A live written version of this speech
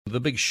The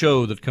big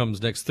show that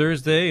comes next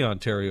Thursday,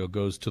 Ontario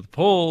goes to the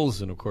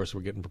polls, and of course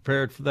we're getting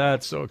prepared for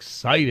that. So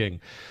exciting.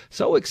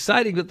 So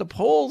exciting that the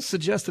polls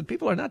suggest that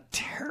people are not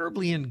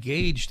terribly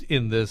engaged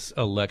in this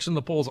election.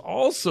 The polls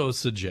also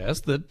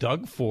suggest that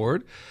Doug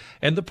Ford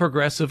and the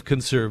Progressive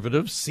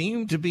Conservatives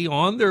seem to be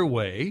on their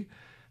way,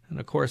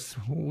 and of course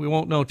we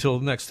won't know till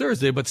next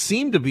Thursday, but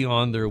seem to be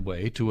on their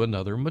way to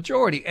another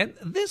majority. And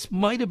this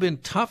might have been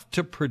tough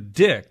to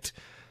predict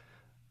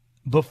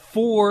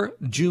before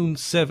June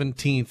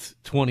 17th,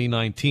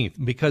 2019,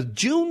 because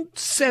June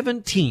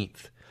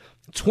 17th,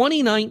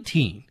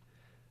 2019,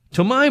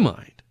 to my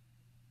mind,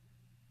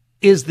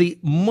 is the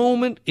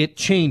moment it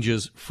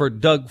changes for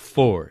Doug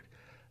Ford.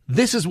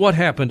 This is what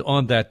happened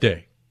on that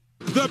day.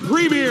 The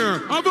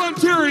Premier of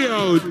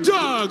Ontario,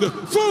 Doug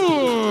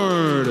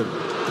Ford.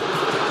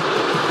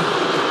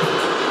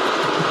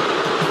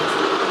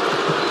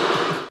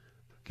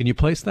 Can you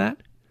place that?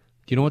 Do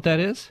you know what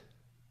that is?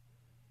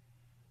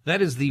 That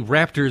is the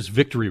Raptors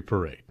victory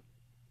parade.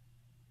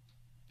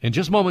 And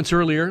just moments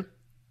earlier,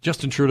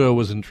 Justin Trudeau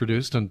was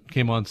introduced and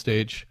came on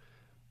stage.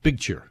 Big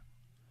cheer.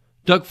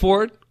 Doug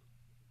Ford,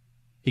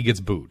 he gets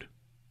booed.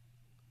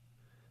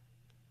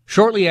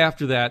 Shortly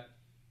after that,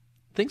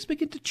 things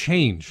begin to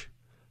change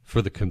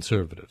for the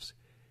Conservatives.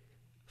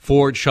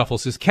 Ford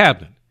shuffles his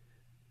cabinet.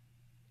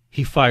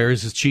 He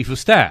fires his chief of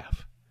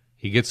staff.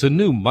 He gets a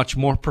new, much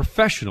more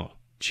professional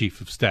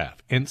chief of staff.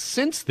 And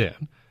since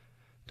then,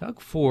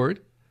 Doug Ford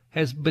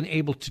has been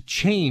able to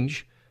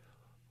change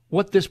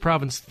what this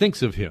province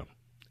thinks of him.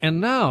 And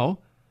now,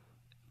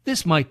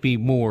 this might be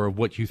more of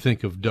what you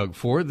think of Doug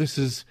Ford. This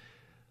is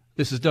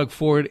Doug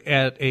Ford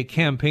at a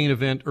campaign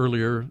event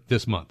earlier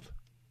this month.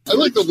 I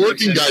like the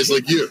working guys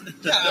like you.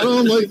 I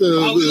don't like the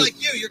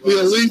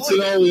elites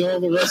and all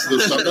the rest of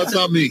the stuff. That's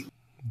not me.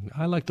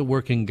 I like the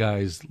working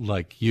guys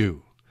like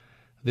you.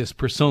 This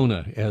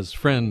persona as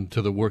friend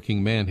to the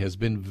working man has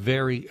been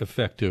very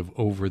effective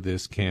over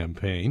this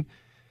campaign.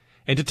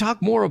 And to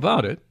talk more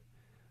about it,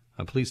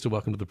 I'm pleased to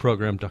welcome to the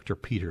program Dr.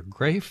 Peter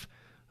Graefe,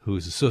 who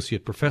is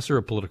Associate Professor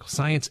of Political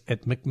Science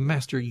at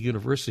McMaster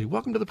University.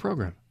 Welcome to the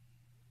program.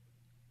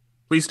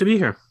 Pleased to be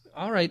here.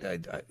 All right.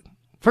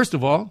 First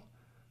of all,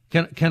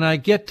 can I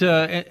get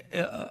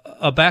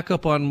a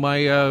backup on my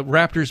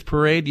Raptors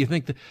parade? Do you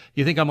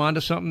think I'm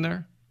onto something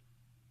there?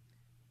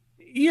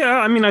 Yeah,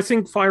 I mean, I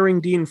think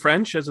firing Dean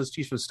French as his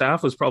chief of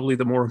staff was probably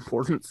the more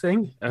important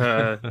thing,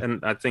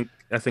 and I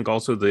think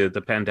also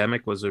the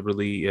pandemic was a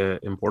really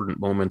important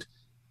moment,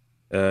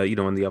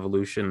 in the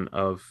evolution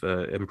of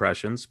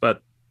impressions.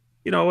 But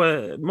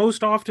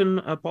most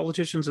often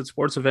politicians at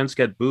sports events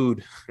get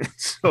booed,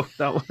 so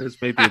that one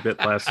is maybe a bit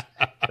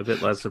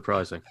less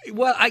surprising.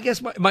 Well, I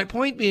guess my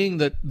point being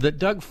that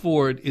Doug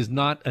Ford is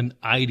not an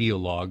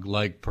ideologue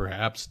like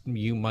perhaps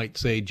you might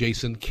say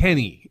Jason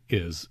Kenney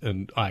is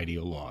an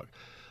ideologue.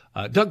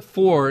 Doug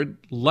Ford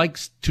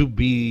likes to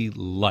be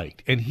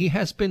liked, and he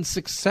has been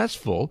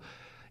successful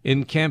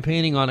in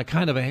campaigning on a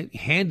kind of a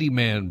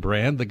handyman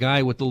brand, the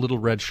guy with the little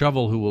red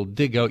shovel who will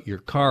dig out your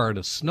car in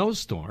a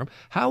snowstorm.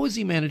 How has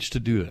he managed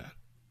to do that?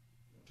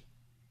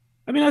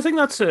 I mean, I think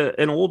that's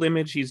an old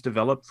image he's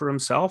developed for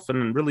himself,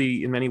 and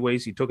really, in many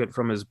ways, he took it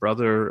from his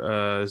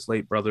brother, his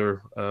late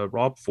brother,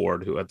 Rob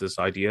Ford, who had this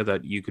idea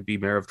that you could be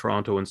mayor of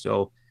Toronto and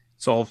still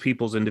solve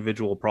people's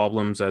individual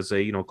problems as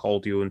they,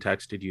 called you and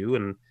texted you,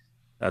 and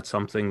that's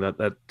something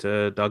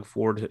that Doug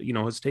Ford,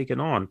 has taken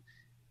on.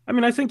 I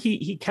mean, I think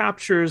he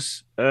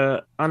captures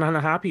an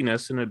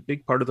unhappiness in a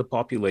big part of the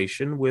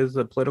population with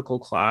a political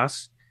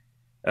class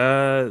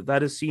that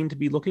is seen to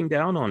be looking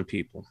down on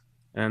people,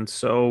 and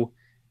so.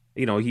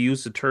 He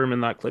used the term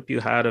in that clip you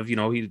had of,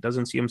 he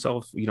doesn't see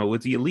himself,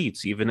 with the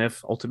elites, even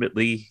if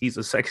ultimately he's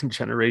a second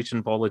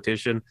generation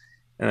politician,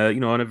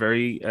 and a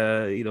very,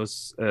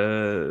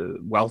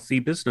 wealthy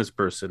business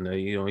person.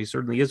 He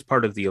certainly is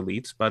part of the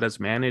elites, but has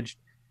managed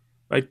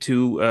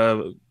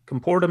to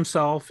comport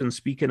himself and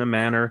speak in a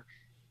manner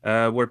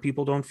where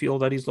people don't feel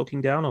that he's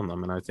looking down on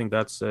them. And I think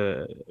that's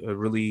a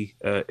really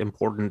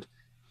important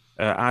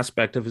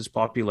aspect of his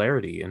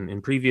popularity. And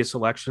in previous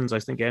elections, I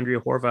think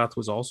Andrea Horwath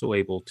was also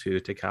able to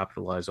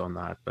capitalize on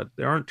that. But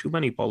there aren't too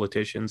many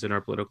politicians in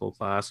our political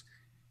class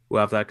who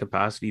have that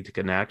capacity to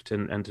connect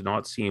and to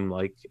not seem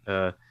like,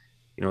 they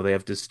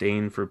have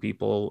disdain for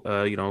people,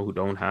 who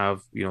don't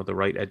have,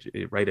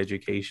 the right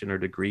education or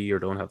degree or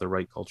don't have the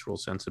right cultural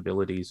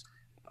sensibilities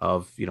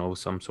of,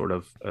 some sort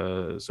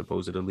of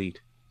supposed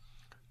elite.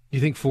 Do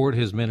you think Ford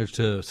has managed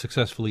to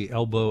successfully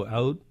elbow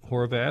out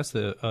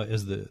Horwath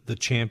as the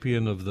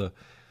champion of the,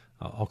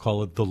 I'll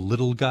call it the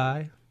little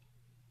guy?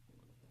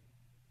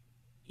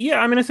 Yeah,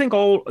 I mean, I think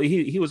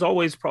he was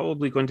always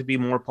probably going to be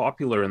more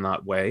popular in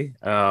that way,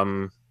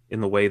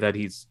 in the way that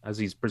he's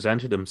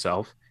presented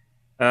himself.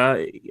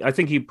 I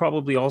think he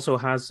probably also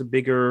has a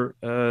bigger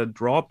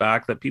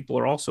drawback that people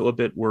are also a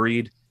bit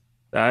worried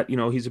that,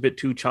 he's a bit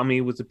too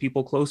chummy with the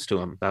people close to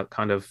him. That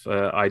kind of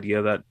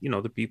idea that,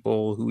 the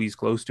people who he's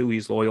close to,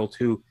 he's loyal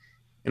to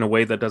in a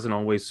way that doesn't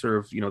always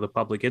serve, the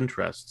public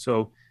interest.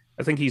 So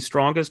I think he's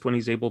strongest when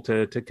he's able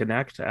to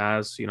connect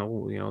as,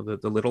 the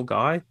little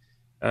guy.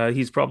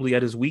 he's probably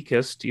at his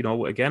weakest,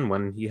 again,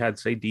 when he had,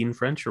 say, Dean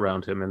French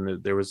around him,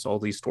 and there was all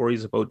these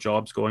stories about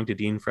jobs going to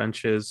Dean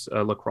French's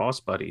lacrosse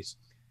buddies.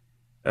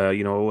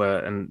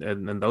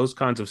 And those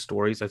kinds of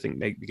stories, I think,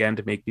 began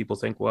to make people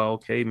think, well,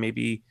 okay,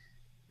 maybe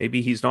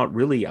he's not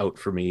really out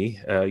for me,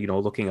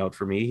 looking out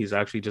for me. He's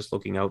actually just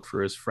looking out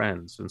for his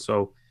friends. And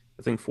so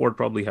I think Ford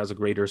probably has a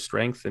greater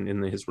strength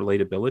in his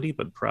relatability,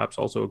 but perhaps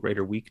also a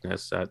greater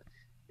weakness that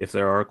if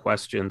there are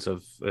questions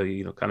of,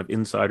 kind of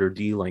insider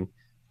dealing,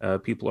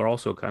 people are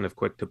also kind of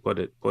quick to put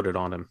it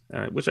on him,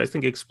 which I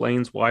think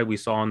explains why we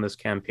saw in this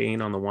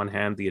campaign, on the one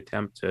hand, the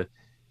attempt to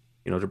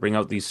bring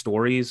out these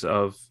stories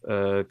of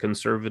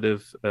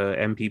conservative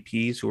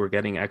MPPs who are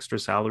getting extra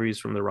salaries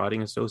from the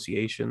riding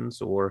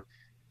associations, or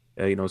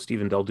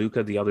Stephen Del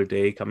Duca the other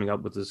day coming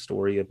up with a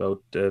story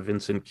about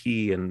Vincent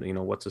Key, and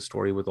what's the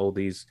story with all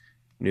these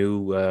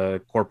new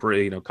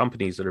corporate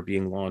companies that are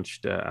being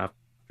launched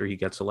after he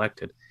gets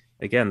elected.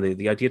 Again,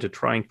 the idea to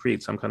try and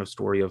create some kind of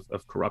story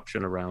of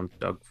corruption around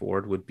Doug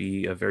Ford would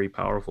be very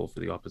powerful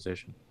for the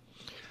opposition.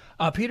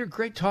 Peter,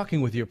 great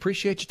talking with you.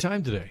 Appreciate your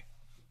time today.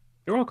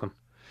 You're welcome.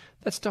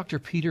 That's Dr.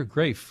 Peter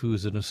Graefe,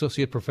 who's an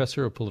associate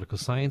professor of political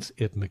science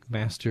at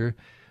McMaster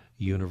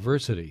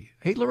University.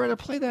 Hey, Loretta,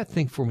 play that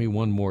thing for me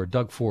one more.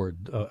 Doug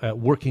Ford, at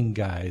Working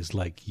Guys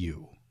Like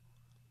You.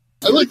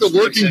 I like the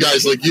working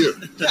guys like you.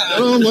 I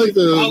don't like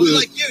the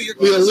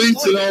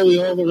elites and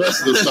all the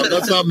rest of this stuff.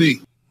 That's not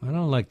me. I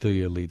don't like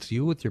the elites.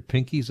 You with your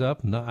pinkies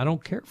up, no, I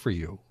don't care for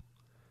you.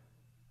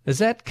 Does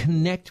that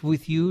connect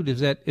with you? Is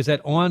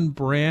that on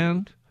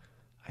brand?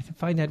 I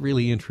find that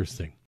really interesting.